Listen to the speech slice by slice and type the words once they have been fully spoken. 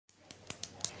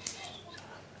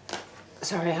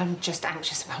Sorry, I'm just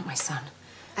anxious about my son.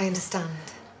 I understand.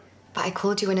 But I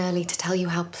called you in early to tell you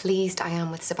how pleased I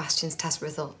am with Sebastian's test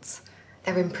results.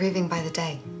 They're improving by the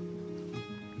day.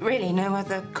 Really? No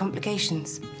other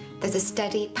complications? There's a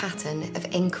steady pattern of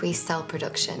increased cell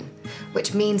production,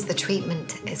 which means the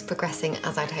treatment is progressing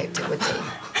as I'd hoped it would be.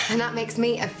 And that makes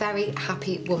me a very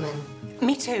happy woman.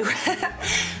 Me too.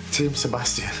 Team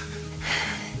Sebastian.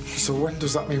 So when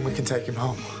does that mean we can take him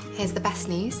home? Here's the best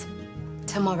news.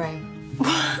 Tomorrow.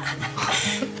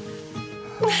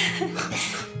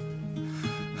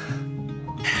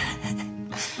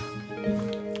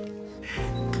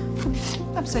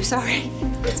 I'm so sorry.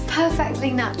 It's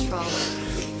perfectly natural.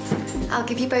 I'll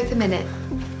give you both a minute.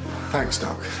 Thanks,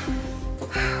 Doc.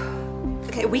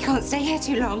 Okay, we can't stay here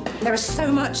too long. There is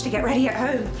so much to get ready at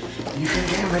home. You've been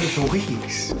getting ready for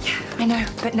weeks. Yeah, I know,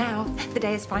 but now the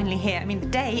day is finally here. I mean, the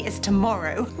day is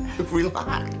tomorrow.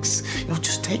 Relax.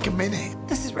 Just take a minute.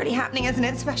 This is really happening, isn't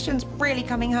it? Sebastian's really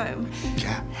coming home.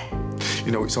 Yeah.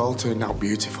 It's all turned out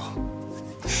beautiful.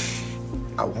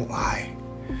 I won't lie.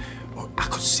 I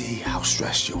could see how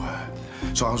stressed you were.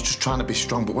 So I was just trying to be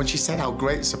strong, but when she said how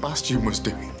great Sebastian was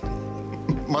doing,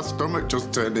 my stomach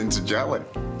just turned into jelly.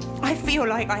 I feel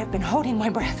like I have been holding my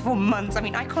breath for months. I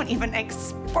mean, I can't even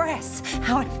express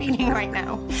how I'm feeling right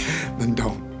now. Then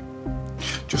don't.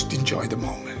 Just enjoy the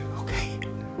moment, okay?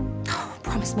 Oh,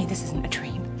 promise me this isn't a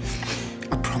dream.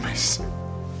 I promise.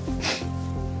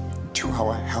 To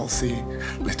our healthy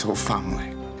little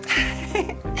family.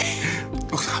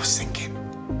 Look, I was thinking.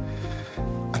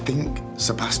 I think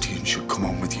Sebastian should come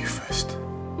on with you first.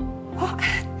 What?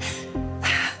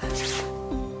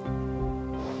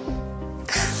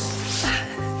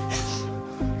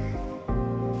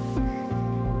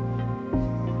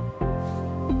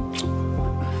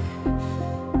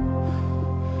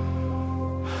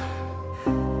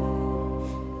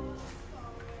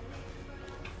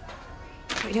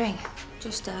 What are you doing?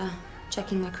 Just,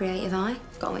 checking my creative eye.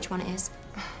 Forgotten which one it is.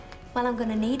 Well, I'm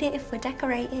gonna need it if we're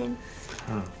decorating.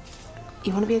 Oh.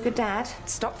 You want to be a good dad?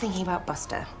 Stop thinking about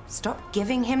Buster. Stop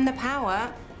giving him the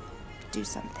power. Do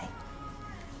something.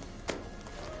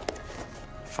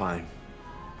 Fine.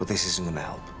 But this isn't gonna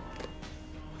help.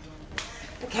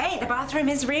 Okay, the bathroom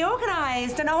is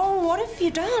reorganized, and oh, what have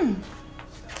you done?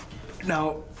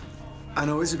 Now, I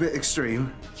know it's a bit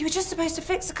extreme. You were just supposed to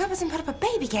fix the cupboards and put up a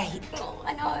baby gate. Oh,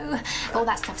 I know. All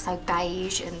that stuff's so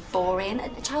beige and boring.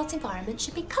 A child's environment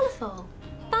should be colourful,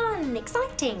 fun,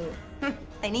 exciting.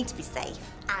 They need to be safe.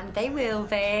 And they will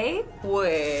be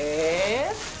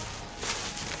with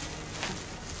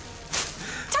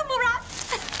tumble wrap.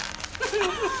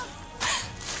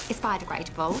 It's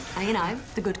biodegradable, and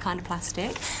the good kind of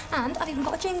plastic. And I've even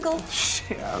got a jingle.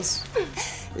 She has.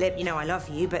 Lib, you know I love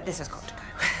you, but this has got to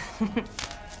go.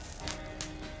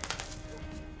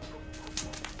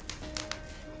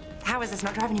 How is this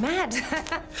not driving you mad?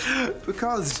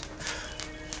 Because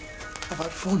I've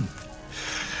had fun.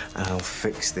 And I'll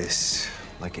fix this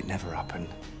like it never happened.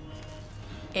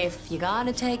 If you're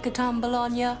gonna take a tumble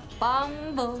on your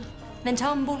bumble, then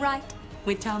tumble right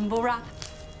with tumble wrap.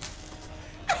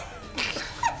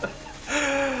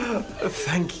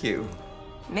 Thank you.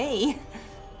 Me?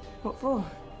 What for?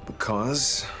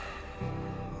 Because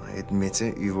I admit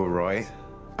it, you were right.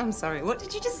 I'm sorry, what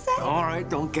did you just say? All right,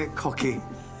 don't get cocky.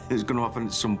 It's gonna happen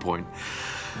at some point.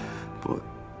 But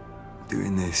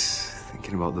doing this,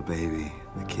 thinking about the baby,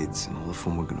 the kids, and all the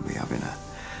fun we're gonna be having.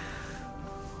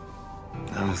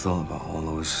 And I thought about all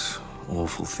those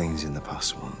awful things in the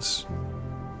past once.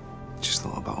 Just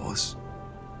thought about us.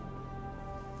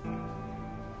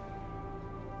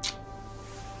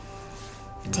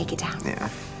 Take it down. Yeah.